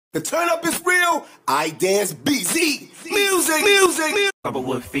The turn up is real. I dance BZ. Music. Couple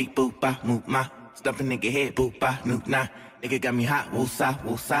with feet, boop, ba, move my. Stuff a nigga head, boop, ba, noop, nah. Nigga got me hot, woosah,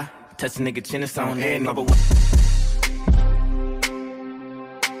 woosah. Touch a nigga chin, it's on head, couple with.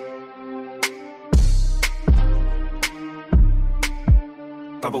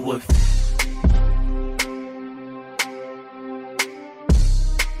 Couple with.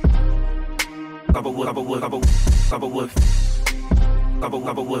 Couple with. Couple with.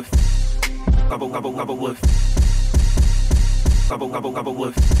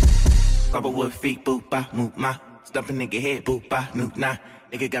 Couple with feet, boop, ba, move my. Stuff a nigga head, boop, ba, noop, nah.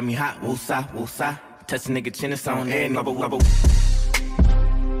 Nigga got me hot, woosah, woosah. Touch a nigga chin, it's on head, couple. Drop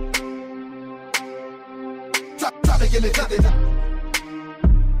it, give me something.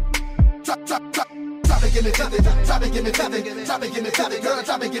 Drop it, give me something. Drop it, give me something. Drop it, give me something. Girl,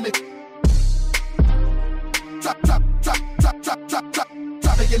 drop it, give me. Drop it, give me something. Drop it, give me something.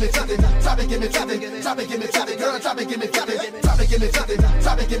 Drop it, give me something. Girl, drop it, give me something. Drop it, give me something.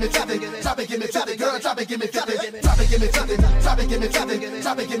 Drop it, give me something. Drop it, give me something. Girl, drop it, give me something. Drop it, give me something. Drop it, give me something.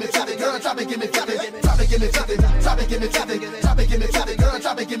 Drop it, give me something. Girl, drop it, give me something. Drop it, give me something. Drop it, give me something. Drop it, give me something. Girl,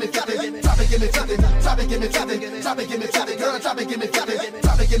 drop it, give me something. Drop it, give me something. Drop it, give me something. Drop it, give me something. Girl, drop it, give me something.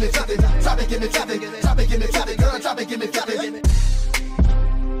 Drop it, give me something. Drop it, give me something. Drop it, give me something. Girl, drop it, give me something.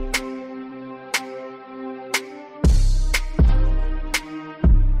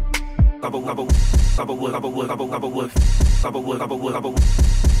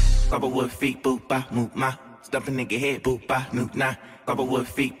 Couple with feet, boop, ba, move my. Stuff a nigga head, boop, ba, noop, nah. Couple with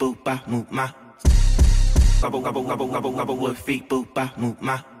feet, boop, ba, move my. Couple with feet, boop, ba, move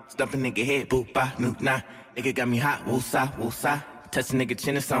my. Stuff a nigga head, boop, ba, noop, nah. Nigga got me hot, woosah, woosah. Touch a nigga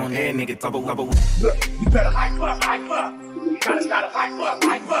chin, it's on head, nigga, couple. Look, you better hype up. You gotta start a hype up.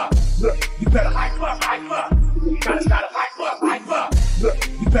 Look, you better hype up. You gotta start a hype up. Look,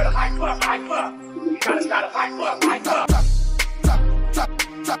 you better hype up. You gotta start a hype up.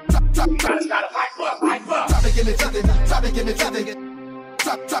 You gotta start a hype up. Drop it, give me something. Drop it, give me something.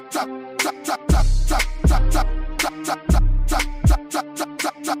 Drop it, give me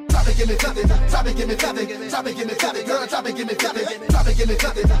something. Drop it, give me something. Drop it, give me something. Girl, drop it, give me something. Drop it, give me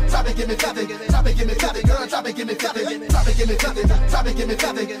something. Drop it, give me something. Drop it, give me something. Girl, drop it, give me something. Drop it, give me something. Drop it, give me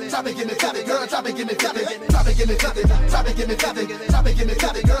something. Drop it, give me something. Girl, drop it, give me something. Drop it, give me something. Drop it, give me something. Drop it, give me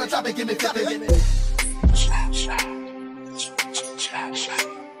something. Girl, drop it, give me something.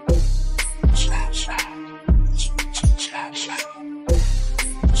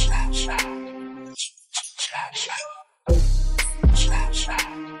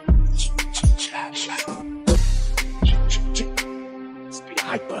 Speed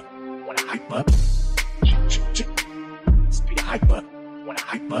hype up, wanna hype up. Speed hype up, wanna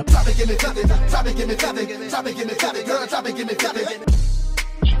hype up. Drop it, give me something. Drop it, give me something. Drop it, give me something. Girl, drop it, give me something.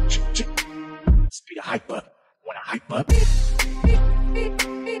 Speed hype up, wanna hype up.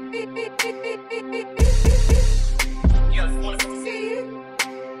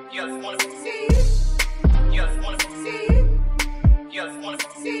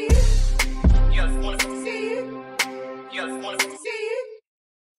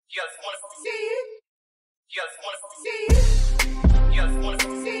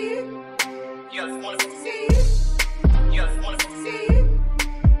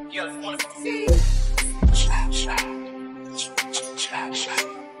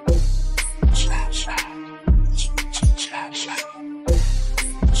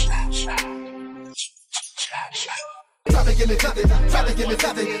 Drop it, give me something. Drop it, give me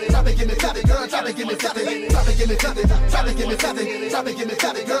something. Drop it, give me something. Girl, drop it, give me something. Drop it, give me something. Drop it, give me something. Drop it, give me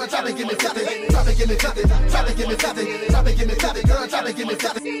something. Girl, drop it, give me something. Drop it, give me something. Drop it, give me something. Drop it, give me something. Girl, drop it, give me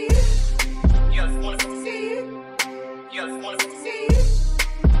something.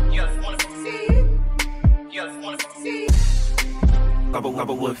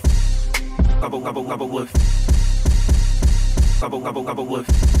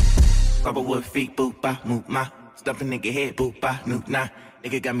 Couple with feet, boop, ba, move my. Stuff a nigga head, boop, ba, noop, nah.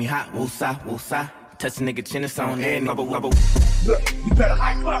 Nigga got me hot, woosah, woosah. Touch a nigga chin, it's on head, couple. Look, you better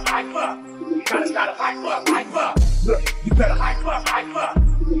hype up. You gotta start a hype up. Look, you better hype up.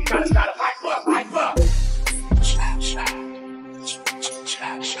 You gotta start a hype up.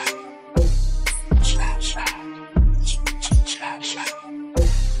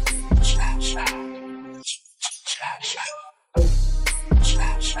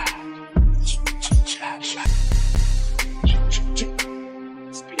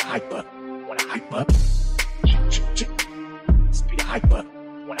 Speed hype up, wanna hype up. Speed hype up,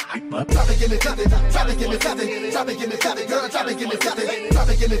 wanna hype up. Drop it, give me something. Drop it, give me something. Drop it, give me something. Girl, drop it, give me something. Drop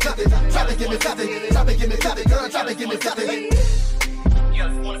it, give me something. Drop it, give me something. Drop it, give me something. Girl, drop it, give me something.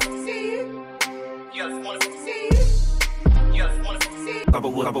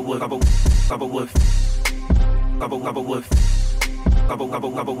 Couple wood, couple wood, couple wood, couple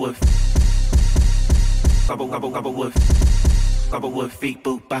wood, couple wood feet,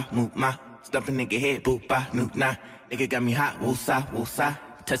 boop ba, move my, stuff a nigga head, boop ba, noop nah, nigga got me hot, woosah, woosah,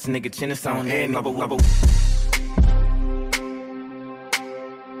 touch a nigga chin, it's on head, couple.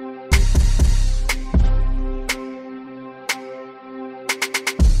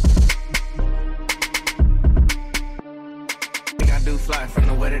 Fly from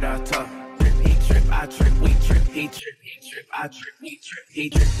the way that I talk. Trip, he trip, I trip, we trip, he trip, he trip, I trip, we trip, he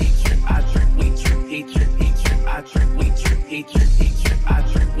trip, he trip, I trip, we trip, he trip, he trip, I trip, we trip, he trip, he trip, I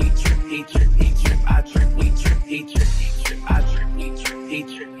trip, we trip, he trip, he trip, I trip, we trip, he trip, he trip, I trip, we trip, he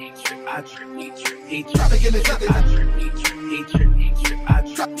trip, he trip, I trip, we trip, he trip, I trip, we trip, he trip, he trip, I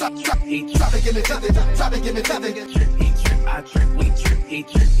trip, he trip, Drop it, give me something, drop it, give me something. Trip, he trip, I trip, we trip, he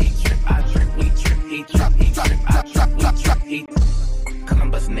trip, he trip, I trip, we trip, he trip, he trip, I trip, we trip, he trip. Cause I'm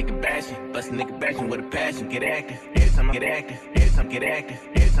bustin' nigga bashing with a passion, get active. Every time I get active, every time get active,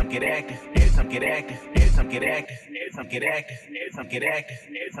 every time get active, every time get active, every time get active, every time get active, every time get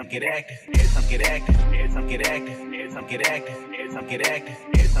active, every time get active, every time get active, every time get active, every time get active, every time get active,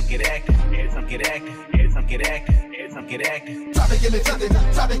 every time get active, every time get active, every time get active, every time get active. Drop it, give me something,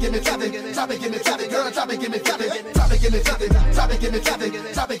 drop it, give me something, drop it, give me something, girl, drop it, give me something, drop it, give me something, drop it, give me something,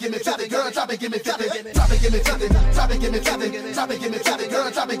 drop it, give me something, girl, drop it, give me something, drop it, give me something, drop it, give me something, drop it, give me something,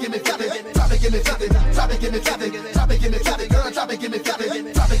 girl, drop it, give me something, drop it, give me something, drop it, give me something, drop it, give me something, girl, drop it, give me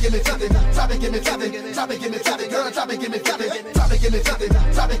something, drop it, give me something, drop it, give me something, drop it, give me something, girl, drop it, give me something, drop it, give me something,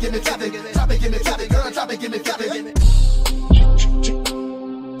 drop it, give me something, drop it, give me something, girl, drop it, give me something.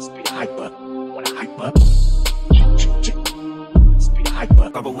 Speed hyper, wanna hyper.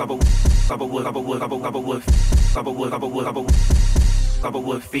 Couple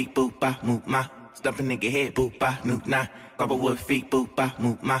wood feet, boop ba, move my, stuff a nigga head, boop ba, noop nah. Couple wood feet, boop ba,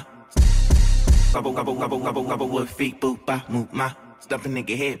 move my. Couple wood feet, boop ba, move my, stuff a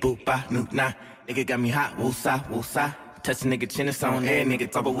nigga head, boop ba, noop nah. Nigga got me hot, woosah, woosah, touch a nigga chin, it's on head,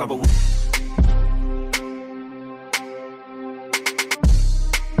 nigga. Couple.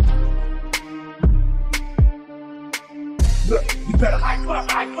 Look, you better hype up,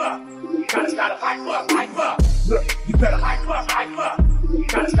 hype up. You gotta start a hype up, hype up. Look, you better hype up, hype up. You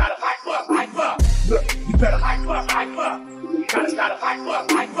gotta start a hype up, hype up. Look, you better hype up, hype up. You gotta start a hype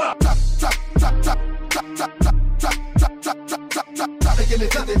up, hype up. Drop it, give me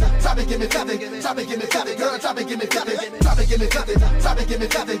something, drop it, give me something, drop it, give me something, girl, drop it, give me something, drop it, give me something, drop it, give me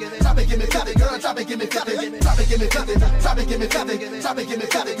something, drop it, give me something, girl, drop it, give me something, drop it, give me something, drop it, give me something, drop it, give me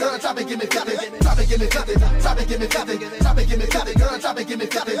something, girl, drop it, give me something, drop it, give me something, drop it, give me something, drop it, give me something, girl, drop it, give me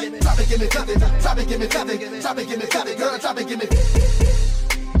something, drop it, give me something, drop it, give me something, drop it, give me something, girl, drop it, give me.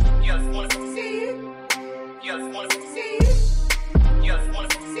 You just wanna succeed. You just wanna succeed. You just wanna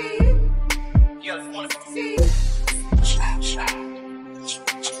succeed. You just wanna succeed. Slap, slap.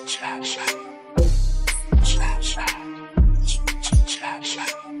 Slap, slap. Slap, slap. Slap, slap.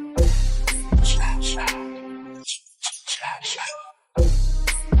 Slap, slap.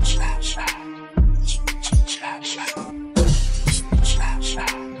 Slap, slap. Slap, slap. Slap, slap. Slap, slap. Slap, slap.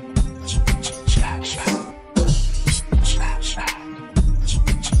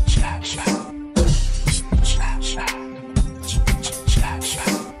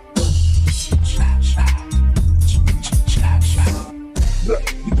 Slap, slap.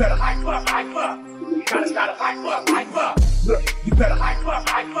 You better hype up, hype up. You gotta start a hype up, hype up. Look, you better hype up,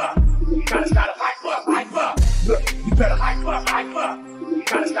 hype up. You gotta start a hype up, hype up. Look, you better hype up, hype up. You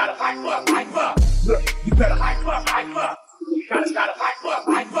gotta start a hype up, hype up. Look, you better hype up, hype up. You gotta start a hype up,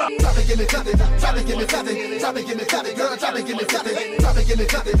 hype up. Drop it, give me something, drop it, give me something, drop it, give me something, girl, drop it, give me something, drop it, give me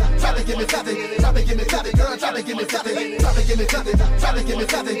something, drop it, give me something, drop it, give me something, girl, drop it, give me something, drop it, give me something, drop it, give me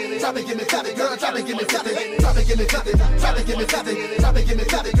something, drop it, give me something, girl, drop it, give me something, drop it, give me something, drop it, give me something, drop it, give me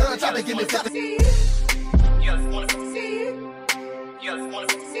something, girl, drop it, give me something. You just wanna succeed. You just wanna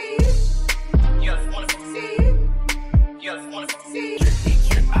succeed. You just wanna succeed. You just wanna succeed. He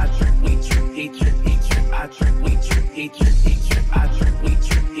trip, I trip, we trip, he trip, he trip, I trip, we trip, he trip, he trip, I trip, we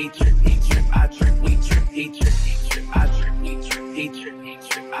trip, he trip, he trip, I trip, we trip, he trip, he trip, I trip, we trip, he trip, he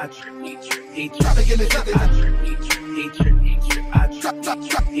trip, I trip, we trip, he trip, Drop it, give me something, I trip, we trip, he trip, he trip, I trip, we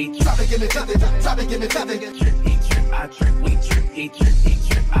trip, he trip, drop it, give me something, drop it, give me something, trip, he trip, I trip, we trip, he trip, he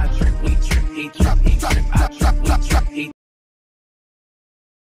trip, I trip, we trip, he trip, he trip, I trip, we trip, he